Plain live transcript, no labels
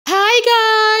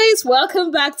guys,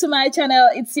 welcome back to my channel.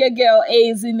 It's your girl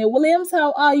Azine Williams.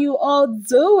 How are you all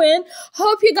doing?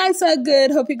 Hope you guys are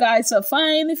good. Hope you guys are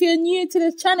fine. If you're new to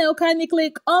this channel, kindly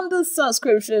click on the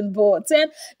subscription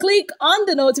button. Click on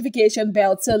the notification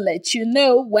bell to let you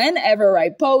know whenever I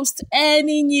post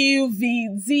any new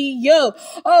video.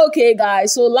 Okay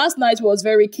guys, so last night was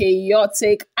very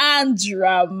chaotic and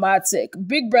dramatic.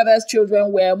 Big Brother's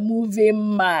children were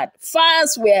moving mad.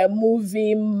 Fans were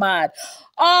moving mad.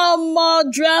 More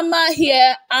drama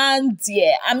here and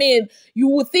there. I mean, you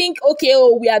would think, okay,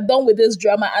 oh, we are done with this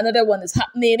drama. Another one is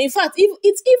happening. In fact,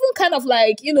 it's even kind of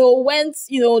like, went,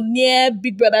 near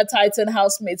Big Brother Titan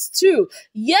housemates too.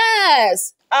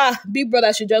 Yes. Big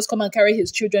Brother should just come and carry his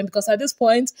children, because at this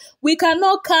point, we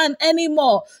cannot can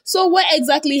anymore. So what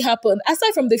exactly happened?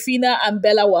 Aside from the Fina and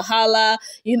Bella Wahala,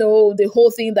 the whole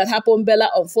thing that happened, Bella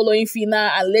unfollowing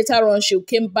Fina, and later on she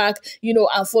came back,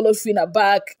 and followed Fina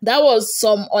back. That was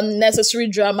some unnecessary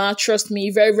drama. Trust me,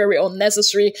 very, very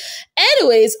unnecessary.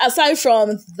 Anyways, aside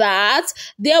from that,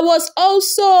 there was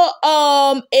also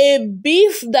a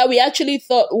beef that we actually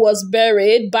thought was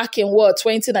buried back in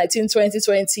 2019,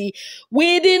 2020.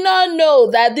 We did not know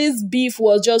that this beef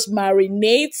was just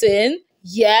marinating.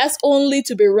 Yes, only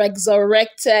to be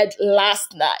resurrected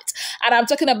last night. And I'm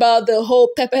talking about the whole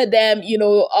pepper them,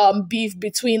 beef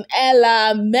between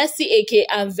Ella, Messi, AK,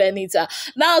 and Venita.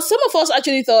 Now, some of us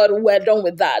actually thought we're done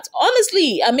with that.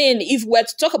 Honestly, I mean, if we're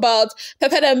to talk about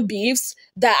pepper them beefs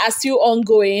that are still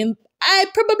ongoing, I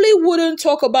probably wouldn't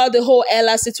talk about the whole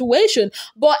Ella situation.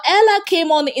 But Ella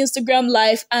came on Instagram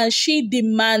Live and she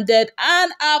demanded an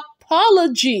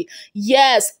apology.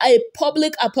 Yes, a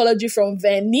public apology from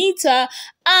Venita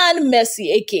and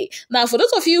Messi AK. Now, for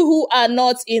those of you who are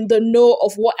not in the know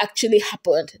of what actually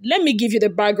happened, let me give you the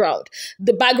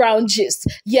background gist.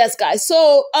 Yes, guys.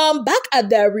 So, back at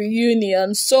their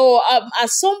reunion, so at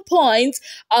some point,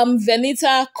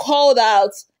 Venita called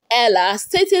out Ella,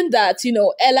 stating that,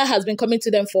 Ella has been coming to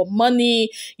them for money.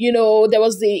 There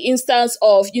was the instance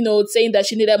of, saying that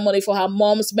she needed money for her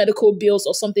mom's medical bills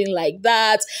or something like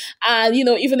that. And,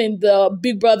 even in the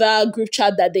Big Brother group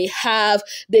chat that they have,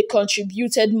 they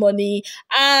contributed money.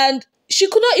 And she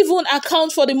could not even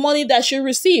account for the money that she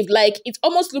received. Like, it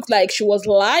almost looked like she was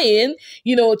lying,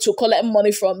 to collect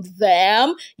money from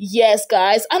them. Yes,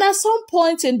 guys. And at some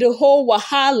point in the whole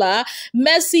Wahala,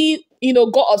 Messi,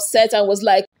 got upset and was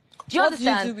like, do you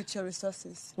understand? What do you do with your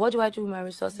resources? What do I do with my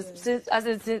resources? Yeah.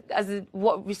 As in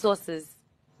what resources?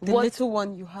 The little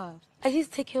one you have. I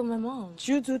just take care of my mom.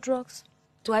 Do you do drugs?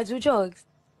 Do I do drugs?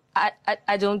 I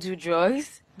don't do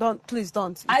drugs. Please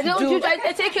don't. I don't do drugs.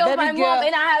 I take care of my mom,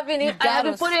 and I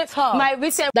haven't put in my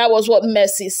recent. That was what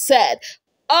Messi said.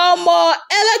 Ella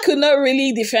could not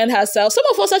really defend herself. Some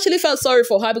of us actually felt sorry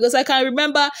for her, because I can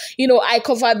remember, I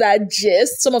covered that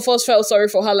gist. Some of us felt sorry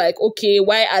for her, like, okay,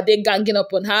 why are they ganging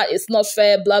up on her? It's not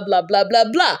fair, blah, blah, blah, blah,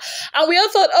 blah. And we all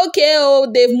thought, okay,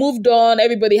 they've moved on,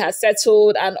 everybody has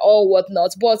settled and all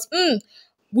whatnot. But,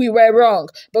 we were wrong,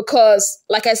 because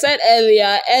like I said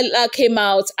earlier, Ella came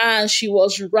out and she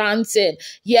was ranting.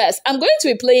 Yes, I'm going to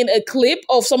be playing a clip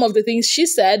of some of the things she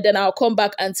said, then I'll come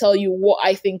back and tell you what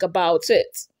I think about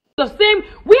it. The same,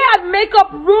 we had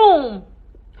makeup room.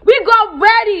 We got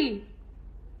ready.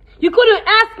 You couldn't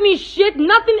ask me shit.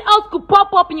 Nothing else could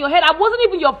pop up in your head. I wasn't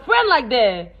even your friend like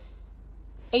that.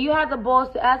 And you had the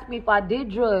balls to ask me if I did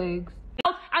drugs.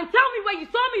 And tell me where you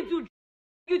saw me do drugs.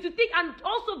 You to think, and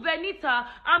also Venita,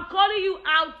 I'm calling you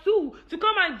out too, to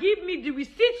come and give me the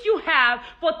receipts you have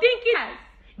for thinking,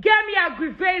 get me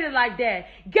aggravated like that,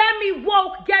 get me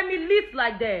woke, get me lit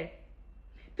like that.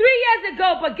 3 years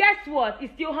ago, but guess what?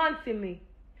 It's still haunting me.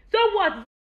 So what?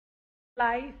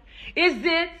 Life? Is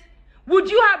it? Would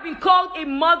you have been called a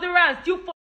murderer and still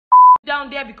down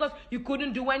there because you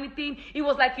couldn't do anything? It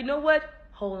was like, you know what?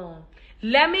 Hold on.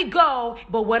 Let me go,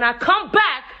 but when I come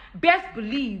back, best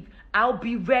believe I'll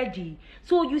be ready.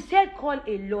 So you said call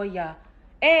a lawyer.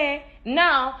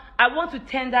 Now I want to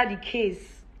tender the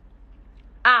case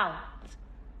out.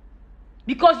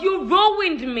 Because you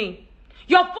ruined me.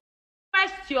 Your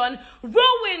question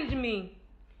ruined me.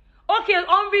 Okay,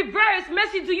 on reverse,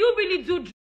 Messi, do you really do?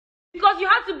 Because you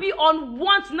have to be on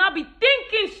one to not be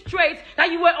thinking straight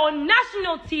that you were on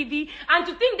national TV, and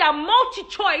to think that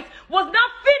multi-choice was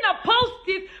not finna post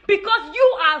it because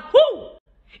you are who?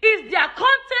 Is their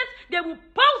content, they will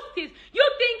post it.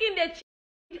 You thinking they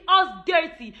cheated us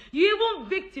dirty. You even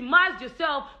victimized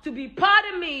yourself to be part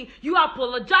of me. You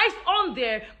apologized on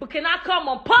there, but can I come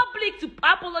on public to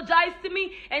apologize to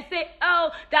me and say, oh,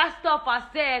 that stuff I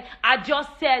said, I just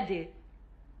said it.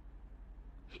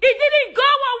 It didn't go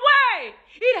away.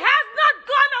 It has not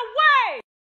gone away.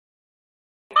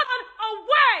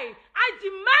 Away! I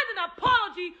demand an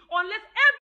apology, unless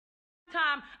every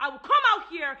time I will come out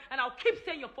here and I'll keep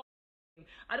saying your name.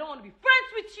 I don't want to be friends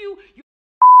with you.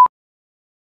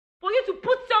 For you to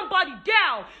put somebody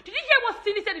down. Did you hear what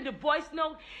Cindy said in the voice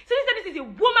note? Cindy said this is a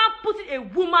woman putting a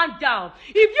woman down.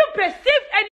 If you perceive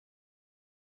any,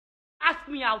 ask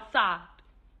me outside.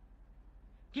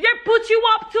 Did they put you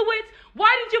up to it?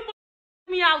 Why did you put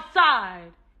me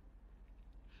outside?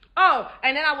 Oh,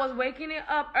 and then I was waking it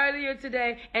up earlier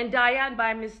today, and Diane,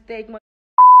 by mistake, I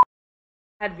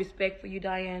had respect for you,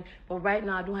 Diane, but right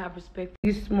now I don't have respect for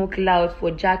you. Smoke loud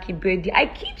for Jackie birthday. I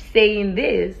keep saying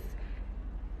this,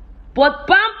 but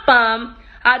Pam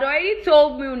had already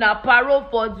told me na paro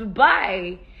for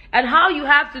Dubai and how you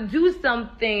have to do some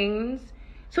things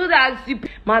so that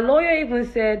my lawyer even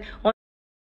said,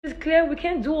 it's clear we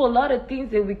can't do a lot of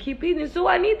things that we keep eating, so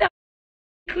I need that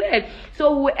clear.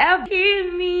 So whoever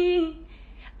hear me,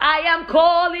 I am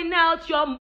calling out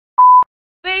your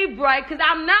favorite, because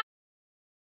I'm not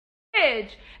bitch.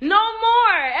 No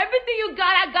more. Everything you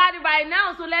got, I got it right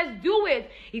now, so let's do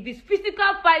it. If it's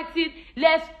physical fighting,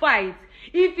 let's fight.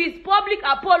 If it's public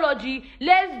apology,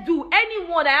 let's do.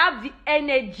 Anyone that have the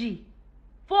energy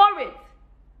for it.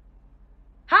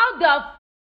 How the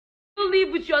you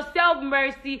live with your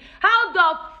self-mercy? How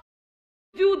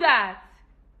the do that?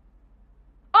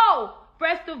 Oh,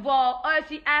 first of all,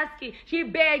 she asking, she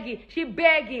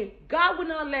begging. God will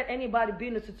not let anybody be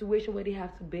in a situation where they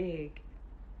have to beg.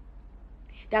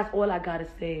 That's all I gotta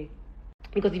say.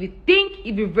 Because if you think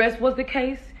if reverse was the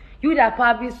case, you would have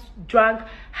probably drunk.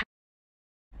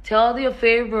 Tell your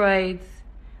favorites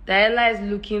that Ella is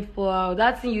looking for.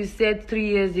 That thing you said 3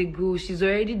 years ago, she's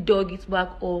already dug it back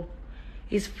up.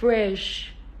 It's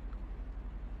fresh.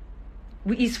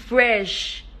 It's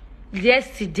fresh.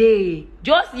 Yesterday,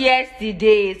 just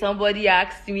yesterday, somebody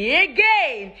asked me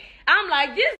again. I'm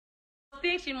like, this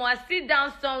thing, she must sit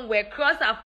down somewhere, cross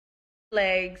her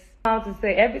legs. How to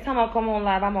say, every time I come on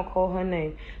live, I'm gonna call her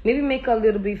name. Maybe make her a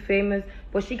little bit famous,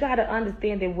 but she gotta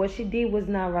understand that what she did was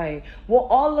not right. What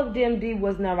all of them did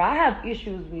was not right. I have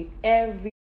issues with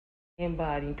everybody,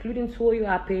 including Toyo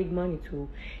I paid money to.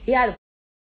 He had a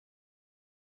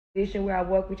position where I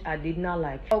work, which I did not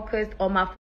like. Focused on my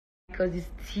because it's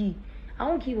tea. I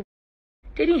don't give a.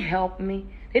 They didn't help me.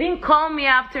 They didn't call me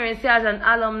after and say, as an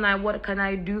alumni, what can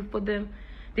I do for them?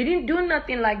 They didn't do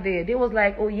nothing like that. They was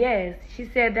like, oh yes, she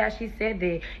said that, she said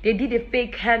that. They did a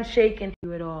fake handshake and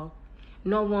do it all.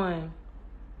 No one.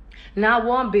 Not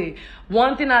one bit.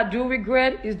 One thing I do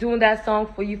regret is doing that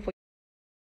song for you.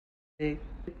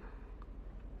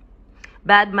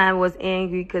 Bad man was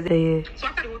angry because So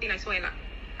after the whole thing, I saw Ella.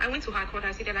 I went to her, called her,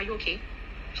 I said, Ella, are you okay?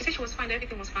 She said she was fine,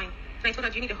 everything was fine. And I told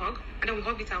her, do you need a hug? And then we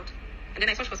hugged it out. And then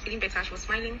I saw she was feeling better, she was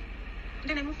smiling. And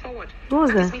then I moved forward. What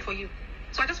was that? That's me for you.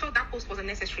 So I just felt that post was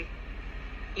unnecessary.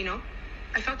 You know?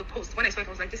 I felt the post. When I saw it, I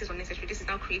was like, this is unnecessary. This is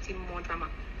now creating more drama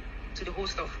to the whole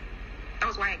stuff. That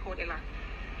was why I called Ella.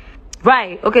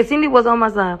 Right. Okay, Cindy was on my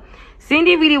side.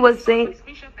 Cindy really was saying... The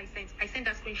screenshot I sent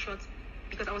that screenshot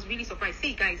because I was really surprised.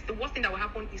 See, guys, the worst thing that will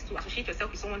happen is to associate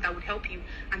yourself with someone that would help you.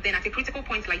 And then at a critical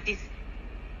point like this,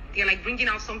 they're like bringing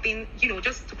out something, you know,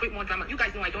 just to create more drama. You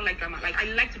guys know I don't like drama. Like, I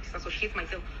like to disassociate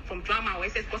myself from drama or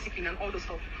SS gossiping and all those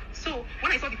stuff. So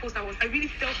when I saw the post, I really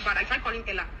felt bad. I tried calling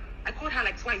Ella. I called her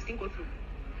like twice, didn't go through.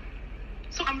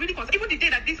 So I'm really concerned. Even the day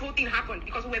that this whole thing happened,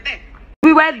 because we were there.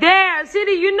 We were there.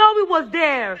 Cindy, you know we was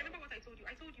there. Remember what I told you?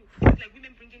 I told you it's like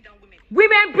women bringing down women.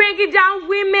 Women bringing down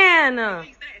women. So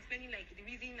you started explaining like the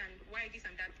reason and why this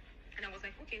and that. And I was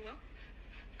like, okay, well.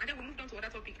 And then we moved on to other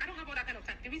topic. I don't have all that kind of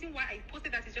time. The reason why I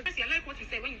posted that is just, I like what you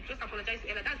said when you just apologized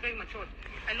to Ella. That's very mature.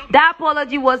 I love that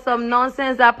apology was some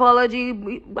nonsense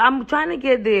apology. I'm trying to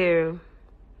get there.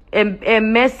 And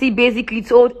Messi basically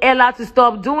told Ella to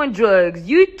stop doing drugs.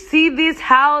 You see this,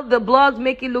 how the blogs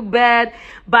make it look bad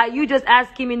by you just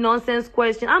asking me nonsense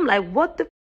question. I'm like, what the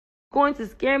going to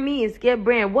scare me and scare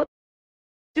Brand? What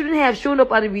shouldn't have shown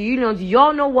up at the reunions?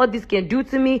 Y'all know what this can do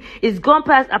to me. It's gone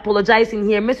past apologizing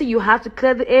here. Messi, you have to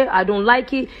clear the air. I don't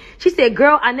like it. She said,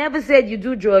 girl, I never said you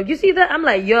do drugs. You see that? I'm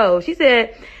like, yo. She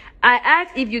said, I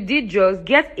asked if you did drugs.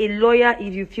 Get a lawyer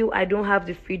if you feel I don't have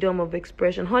the freedom of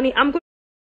expression. Honey, I'm going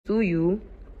to you.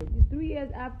 It's 3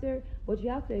 years after, but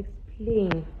you have to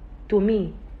explain to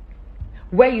me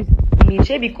where you see me.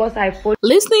 Because I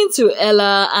listening to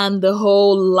Ella and the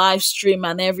whole live stream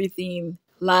and everything,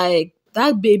 like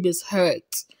that baby's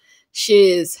hurt.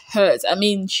 she's hurt. I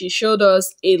mean, she showed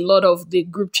us a lot of the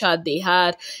group chat they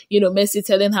had, Mercy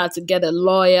telling her to get a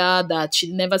lawyer, that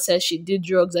she never said she did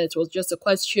drugs, that it was just a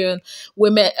question.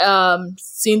 Women,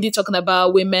 Cindy talking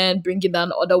about women bringing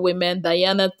down other women,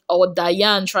 Diane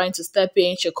trying to step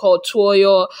in, she called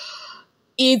Toyo.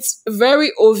 It's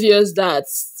very obvious that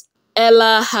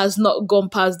Ella has not gone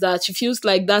past that. She feels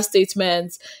like that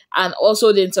statement and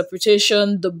also the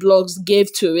interpretation the blogs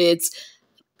gave to it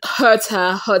hurt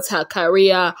her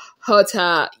career, hurt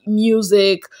her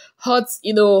music, hurt,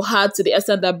 her to the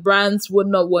extent that brands would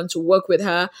not want to work with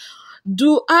her.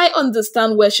 Do I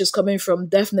understand where she's coming from?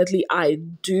 Definitely I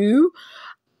do.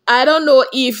 I don't know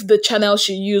if the channel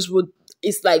she used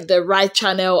is like the right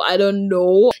channel. I don't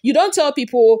know. You don't tell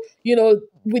people,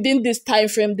 within this time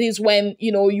frame, this is when,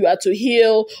 you are to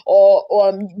heal,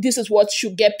 or this is what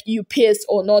should get you pissed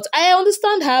or not. I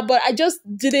understand her, but I just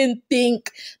didn't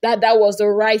think that was the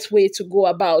right way to go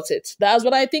about it. That's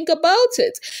what I think about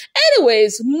it.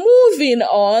 Anyways, moving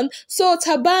on. So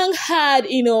Tabang had,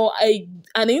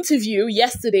 an interview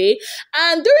yesterday,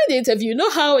 and during the interview, you know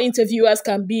how interviewers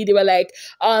can be, they were like,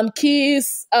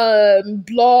 kiss,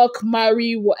 block,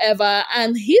 marry, whatever,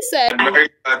 and he said,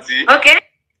 okay.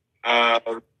 I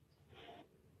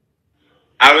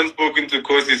haven't spoken to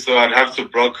Kosi, so I'd have to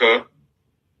block her.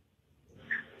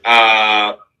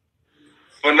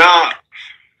 For now,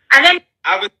 and then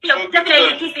I haven't spoken to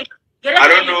her. I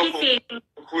don't know if I'm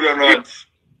cool or not.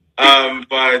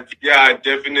 But yeah,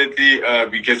 definitely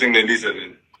be kissing the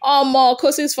listening.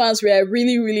 Kosi's fans were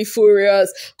really, really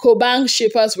furious. Kobang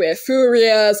shippers were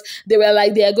furious. They were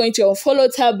like, they are going to unfollow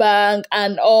Tabang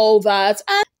and all that.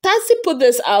 And Tassi put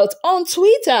this out on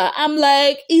Twitter. I'm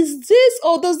like, is this,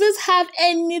 or does this have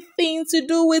anything to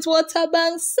do with what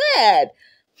Tabang said?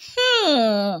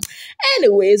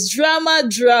 Anyways, drama.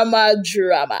 And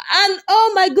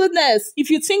oh my goodness, if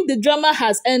you think the drama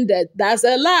has ended, that's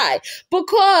a lie.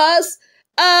 Because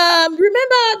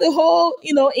remember the whole,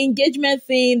 engagement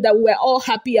thing that we're all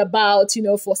happy about,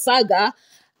 for Saga?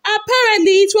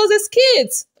 Apparently it was a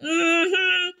skit.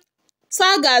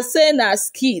 Saga saying a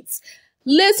skit.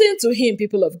 Listen to him,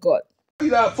 people of God.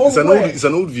 It's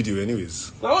an old video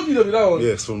anyways. An old video with that one?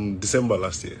 Yes, from December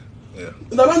last year. Yeah.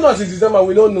 No, not know since December,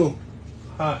 we don't know.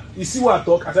 You see what I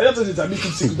talk? As I just said, it's a bit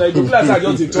secret. Like, the class I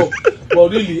just talk.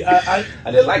 But really, I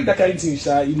like that kind of thing,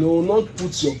 Sha. Not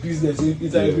put your business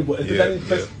inside everybody,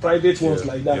 especially private ones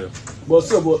like that. Yeah.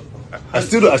 But I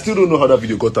still don't know how that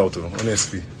video got out,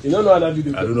 honestly. You don't know how that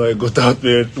video got out? I don't know how it got out,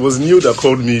 man. It was Neil that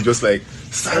called me, just like,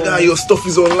 Saga, your stuff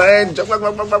is online. I'm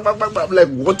like,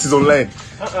 what is online?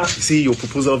 You see your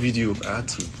proposal video. I had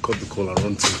to cut the call and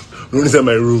run inside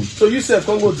my room. So you said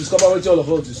Congo discover what all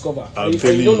of us discover. And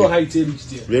you don't know how it reached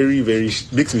there. Very,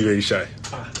 makes me very shy.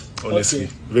 Honestly.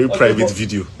 Okay. Very private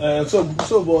video. But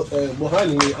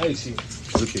anyway, I see.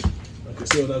 It's okay. Okay,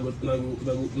 so now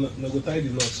go tie the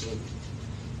knots.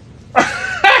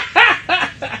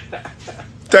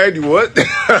 Tie the what?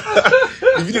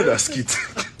 The video that's Skit.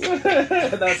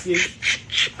 That's it.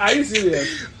 Are you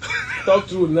serious? Talk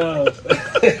through now.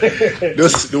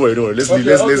 Don't worry. Let's leave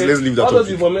that. All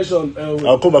those information.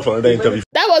 I'll come back for another interview.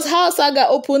 That was how Saga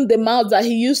opened the mouth that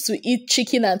he used to eat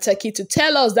chicken and turkey to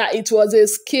tell us that it was a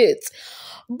skit.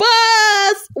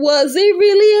 But was it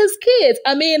really a skit?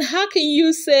 I mean, how can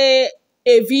you say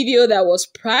a video that was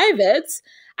private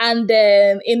and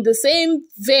then in the same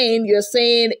vein you're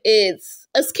saying it's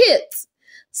a skit?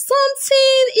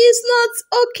 Something is not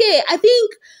okay. I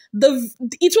think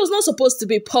it was not supposed to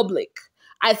be public.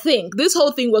 I think this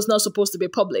whole thing was not supposed to be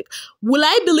public. Will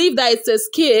I believe that it's a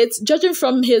skit? Judging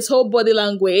from his whole body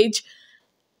language,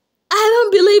 I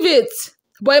don't believe it.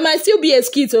 But it might still be a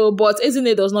skit, but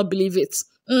Ezine does not believe it.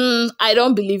 I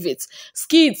don't believe it.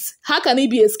 Skits, how can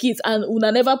it be a skit and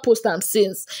Una never post them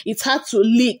since? It had to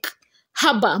leak.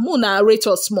 Haba, Muna rate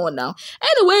us small now.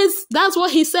 Anyways, that's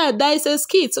what he said. That is a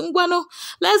skit. Ngwano,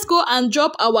 let's go and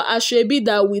drop our ashrebi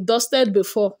that we dusted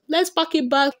before. Let's pack it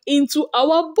back into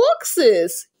our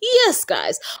boxes. Yes,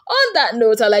 guys. On that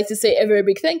note, I'd like to say a very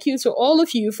big thank you to all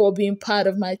of you for being part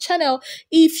of my channel.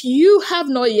 If you have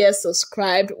not yet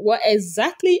subscribed, what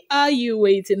exactly are you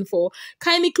waiting for?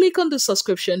 Kindly click on the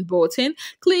subscription button.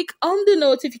 Click on the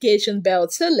notification bell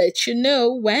to let you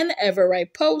know whenever I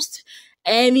post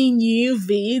any new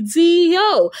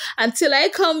video. Until I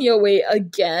come your way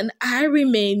again, I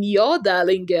remain your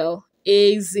darling girl,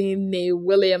 Ezine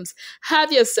Williams.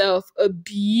 Have yourself a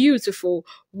beautiful,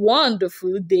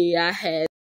 wonderful day ahead.